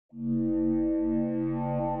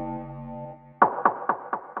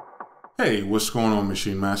Hey, what's going on,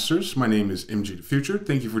 Maschine Masters? My name is MGTheFuture.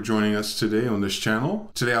 Thank you for joining us today on this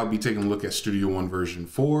channel. Today I'll be taking a look at Studio One version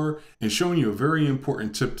 4 and showing you a very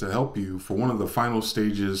important tip to help you for one of the final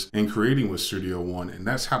stages in creating with Studio One, and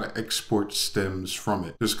that's how to export stems from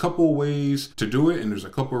it. There's a couple of ways to do it, and there's a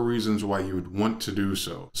couple of reasons why you would want to do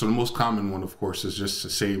so. So the most common one, of course, is just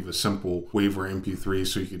to save a simple WAV or MP3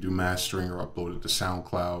 so you can do mastering or upload it to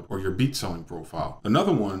SoundCloud or your beat selling profile.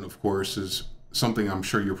 Another one, of course, is something I'm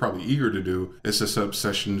sure you're probably eager to do, is to set up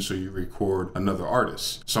sessions so you record another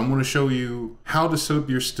artist. So I'm going to show you how to set up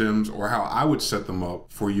your stems, or how I would set them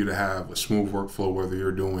up for you to have a smooth workflow, whether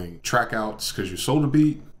you're doing track outs because you sold a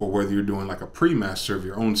beat, or whether you're doing like a pre-master of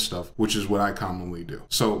your own stuff, which is what I commonly do.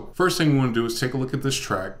 So first thing we want to do is take a look at this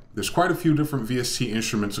track. There's quite a few different VST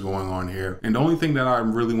instruments going on here, and the only thing that I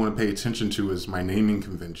really want to pay attention to is my naming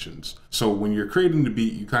conventions. So when you're creating the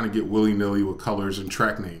beat, you kind of get willy-nilly with colors and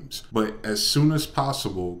track names, but as soon as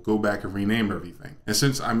possible, go back and rename everything. And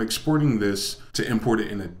since I'm exporting this to import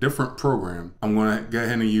it in a different program, I'm going to go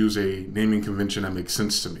ahead and use a naming convention that makes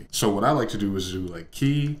sense to me. So what I like to do is do like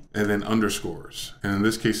key and then underscores, and in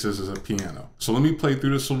this case this is a piano. So let me play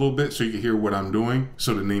through this a little bit so you can hear what I'm doing,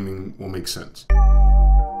 so the naming will make sense.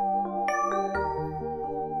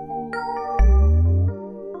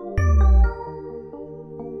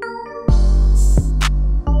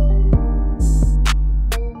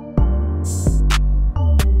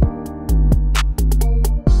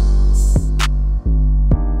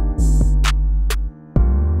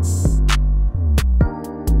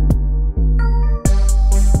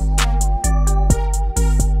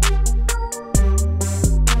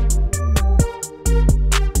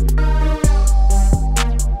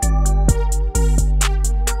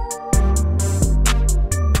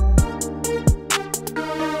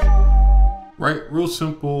 Right, real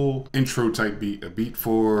simple intro type beat, a beat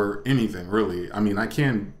for anything really. I mean, I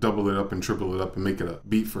can double it up and triple it up and make it a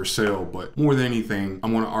beat for sale, but more than anything, I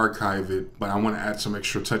want to archive it, but I want to add some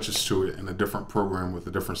extra touches to it in a different program with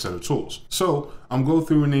a different set of tools. So I'm going to go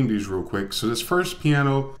through and name these real quick. So this first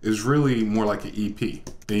piano is really more like an EP.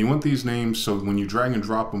 And you want these names so when you drag and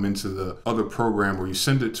drop them into the other program, or you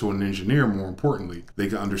send it to an engineer, more importantly, they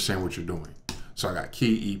can understand what you're doing. So I got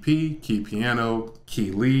key EP, key piano, key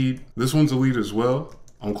lead. This one's a lead as well.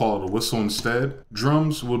 I'm gonna call it a whistle instead.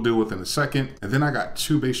 Drums we'll deal with in a second. And then I got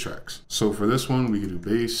two bass tracks. So for this one, we can do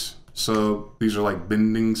bass, sub. These are like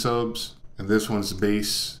bending subs. And this one's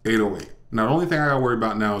bass 808. Now the only thing I gotta worry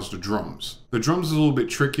about now is the drums. The drums is a little bit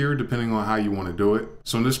trickier depending on how you want to do it.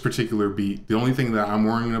 So in this particular beat, the only thing that I'm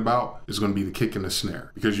worrying about is going to be the kick and the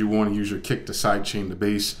snare, because you want to use your kick to sidechain the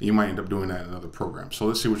bass. You might end up doing that in another program. So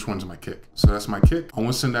let's see which one's my kick. So that's my kick. I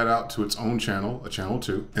want to send that out to its own channel, a channel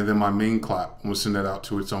 2. And then my main clap, I'm going to send that out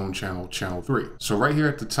to its own channel, channel 3. So right here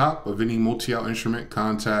at the top of any multi-out instrument,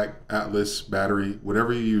 Contact, Atlas, battery,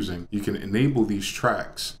 whatever you're using, you can enable these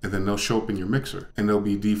tracks, and then they'll show up in your mixer, and they'll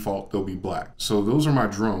be default, they'll be black. So those are my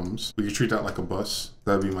drums. We can treat that like a bus.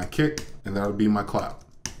 That'll be my kick, and that'll be my clap.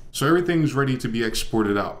 So everything's ready to be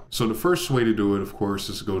exported out. So the first way to do it, of course,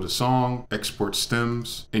 is to go to Song, Export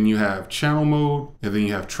Stems, and you have channel mode, and then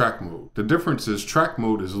you have track mode. The difference is track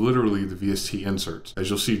mode is literally the VST inserts. As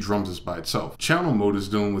you'll see, drums is by itself. Channel mode is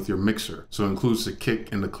dealing with your mixer. So it includes the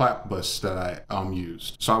kick and the clap bus that I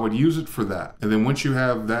used. So I would use it for that. And then once you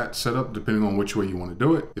have that set up, depending on which way you want to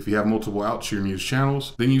do it, if you have multiple outs, you can use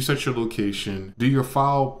channels, then you set your location, do your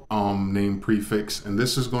file name prefix, and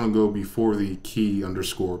this is going to go before the key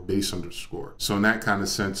underscore bass underscore. So in that kind of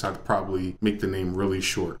sense, I'd probably make the name really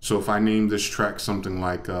short. So if I name this track something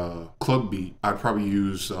like Club Beat, I'd probably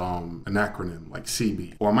use an acronym like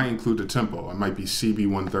CB, or I might include the tempo. I might be CB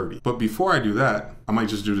 130. But before I do that, I might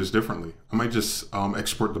just do this differently. I might just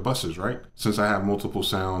export the buses, right? Since I have multiple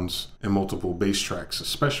sounds and multiple bass tracks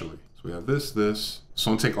especially. So we have this. So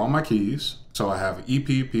I'm gonna take all my keys. So I have an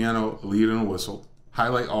EP, piano, a lead, and a whistle.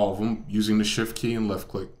 Highlight all of them using the shift key and left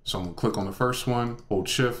click. So I'm gonna click on the first one, hold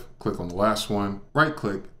shift, click on the last one, right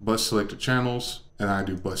click, bus selected channels, and I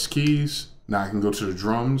do bus keys. Now I can go to the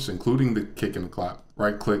drums, including the kick and the clap.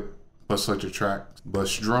 Right click, bus selected track,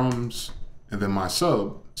 bus drums, and then my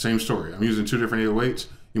sub, same story. I'm using two different 808s.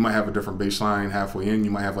 You might have a different bass line halfway in.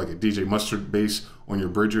 You might have like a DJ Mustard bass on your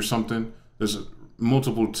bridge or something. There's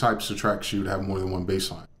multiple types of tracks you would have more than one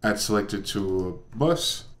bass line. Add selected to a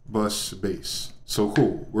bus, bass. So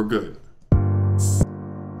cool, we're good.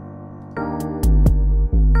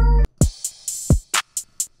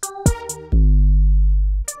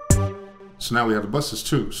 So now we have the buses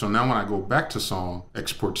too. So now when I go back to song,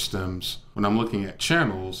 export stems, when I'm looking at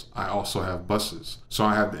channels, I also have buses. So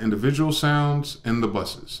I have the individual sounds and the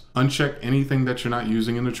buses. Uncheck anything that you're not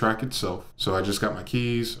using in the track itself. So I just got my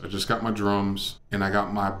keys, I just got my drums, and I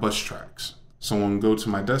got my bus tracks. So I'm gonna go to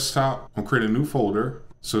my desktop, I'm gonna create a new folder.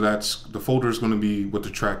 So the folder is gonna be what the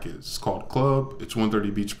track is. It's called Club, it's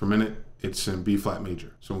 130 beats per minute. It's in B flat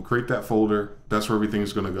major. So I'm gonna create that folder. That's where everything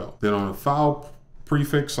is gonna go. Then on the file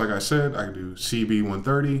prefix, like I said, I can do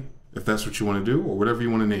CB130 if that's what you wanna do, or whatever you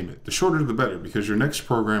wanna name it. The shorter the better, because your next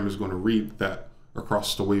program is gonna read that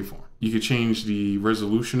across the waveform. You could change the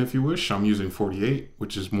resolution if you wish. I'm using 48,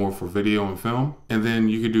 which is more for video and film. And then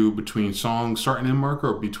you could do between song start and end marker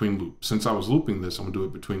or between loop. Since I was looping this, I'm gonna do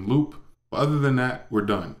it between loop. But other than that, we're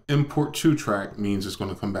done. Import to track means it's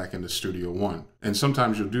gonna come back into Studio One. And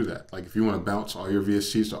sometimes you'll do that. Like if you wanna bounce all your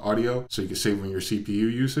VSTs to audio so you can save on your CPU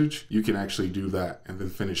usage, you can actually do that and then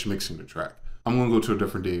finish mixing the track. I'm gonna go to a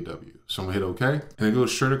different DAW. So I'm gonna hit OK, and it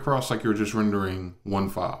goes straight across like you're just rendering one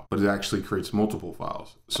file, but it actually creates multiple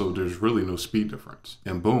files. So there's really no speed difference.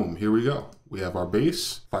 And boom, here we go. We have our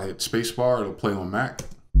bass. If I hit spacebar, it'll play on Mac.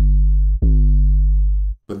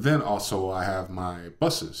 But then also I have my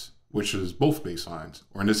buses, which is both bass lines,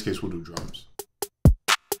 or in this case, we'll do drums.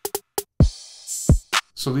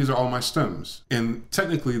 So these are all my stems. And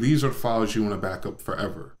technically, these are the files you want to back up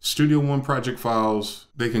forever. Studio One project files,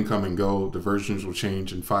 they can come and go. The versions will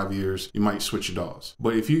change in 5 years. You might switch DAWs.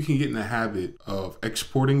 But if you can get in the habit of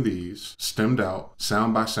exporting these, stemmed out,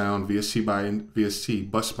 sound by sound, VST by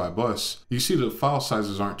VST, bus by bus, you see the file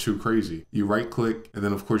sizes aren't too crazy. You right click, and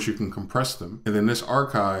then of course you can compress them. And then this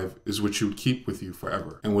archive is what you would keep with you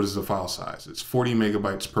forever. And what is the file size? It's 40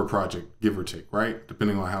 megabytes per project, give or take, right?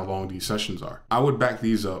 Depending on how long these sessions are. I would back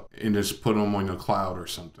these up and just put them on your cloud or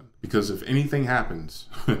something. Because if anything happens,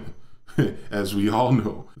 as we all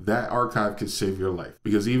know, that archive could save your life.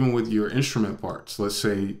 Because even with your instrument parts, let's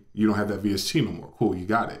say you don't have that VST no more. Cool, you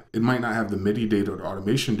got it. It might not have the MIDI data or the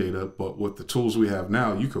automation data, but with the tools we have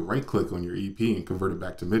now, you could right click on your EP and convert it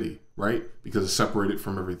back to MIDI, right? Because it's separated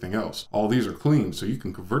from everything else. All these are clean, so you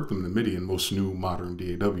can convert them to MIDI in most new modern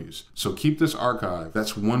DAWs. So keep this archive.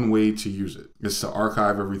 That's one way to use it. It's to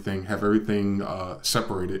archive everything, have everything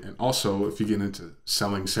separated. And also, if you get into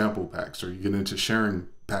selling sample packs or you get into sharing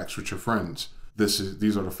packs with your friends,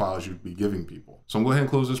 these are the files you'd be giving people. So I'm going to go ahead and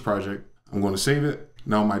close this project. I'm going to save it.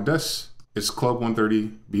 Now on my desk, it's Club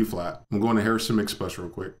 130 B flat. I'm going to Harrison Mix Bus real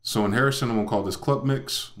quick. So in Harrison, I'm going to call this Club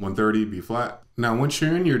Mix 130 B flat. Now, once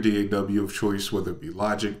you're in your DAW of choice, whether it be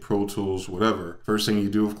Logic, Pro Tools, whatever, first thing you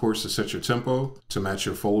do, of course, is set your tempo to match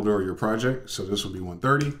your folder or your project. So this will be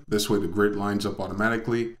 130. This way the grid lines up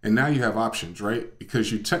automatically. And now you have options, right?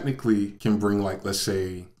 Because you technically can bring, like, let's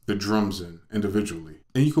say, the drums in individually.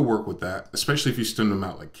 And you can work with that, especially if you stem them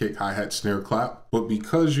out like kick, hi-hat, snare, clap. But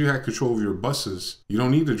because you had control of your buses, you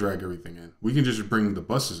don't need to drag everything in. We can just bring the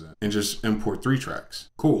buses in and just import 3 tracks.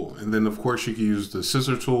 Cool. And then of course you can use the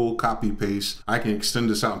scissor tool, copy, paste. I can extend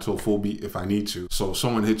this out until a full beat if I need to. So if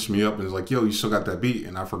someone hits me up and is like, yo, you still got that beat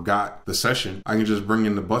and I forgot the session, I can just bring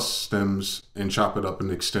in the bus stems and chop it up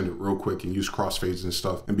and extend it real quick and use crossfades and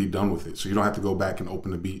stuff and be done with it. So you don't have to go back and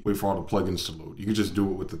open the beat, wait for all the plugins to load. You can just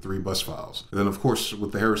do it with the 3 bus files. And then of course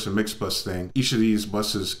with the Harrison Mix Bus thing, each of these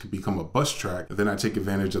buses could become a bus track, and then I take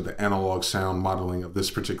advantage of the analog sound modeling of this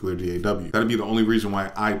particular DAW. That'd be the only reason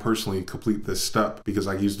why I personally complete this step, because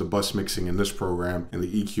I use the bus mixing in this program and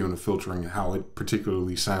the EQ and the filtering and how it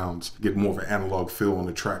particularly sounds, get more of an analog feel on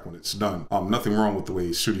the track when it's done. Nothing wrong with the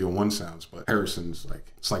way Studio One sounds, but Harrison's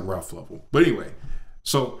like, it's like rough level. But anyway,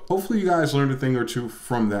 so hopefully you guys learned a thing or two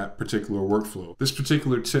from that particular workflow. This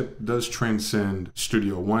particular tip does transcend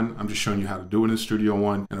Studio One. I'm just showing you how to do it in Studio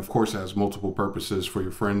One. And of course, it has multiple purposes for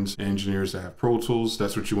your friends and engineers that have Pro Tools.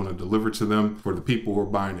 That's what you want to deliver to them. For the people who are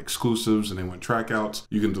buying exclusives and they want track outs,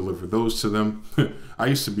 you can deliver those to them. I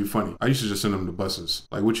used to be funny. I used to just send them to buses.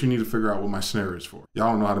 Like, what you need to figure out what my snare is for. Y'all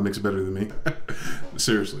don't know how to mix better than me.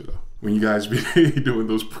 Seriously though. When you guys be doing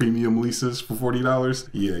those premium leases for $40,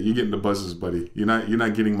 yeah, you're getting the buzzes, buddy. You're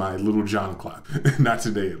not getting my Little John clap. Not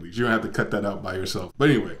today, at least. You don't have to cut that out by yourself. But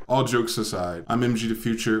anyway, all jokes aside, I'm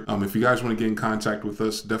MGTheFuture. If you guys want to get in contact with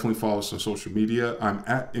us, definitely follow us on social media. I'm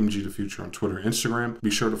at MGTheFuture on Twitter and Instagram. Be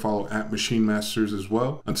sure to follow at Maschine Masters as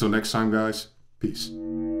well. Until next time, guys, peace.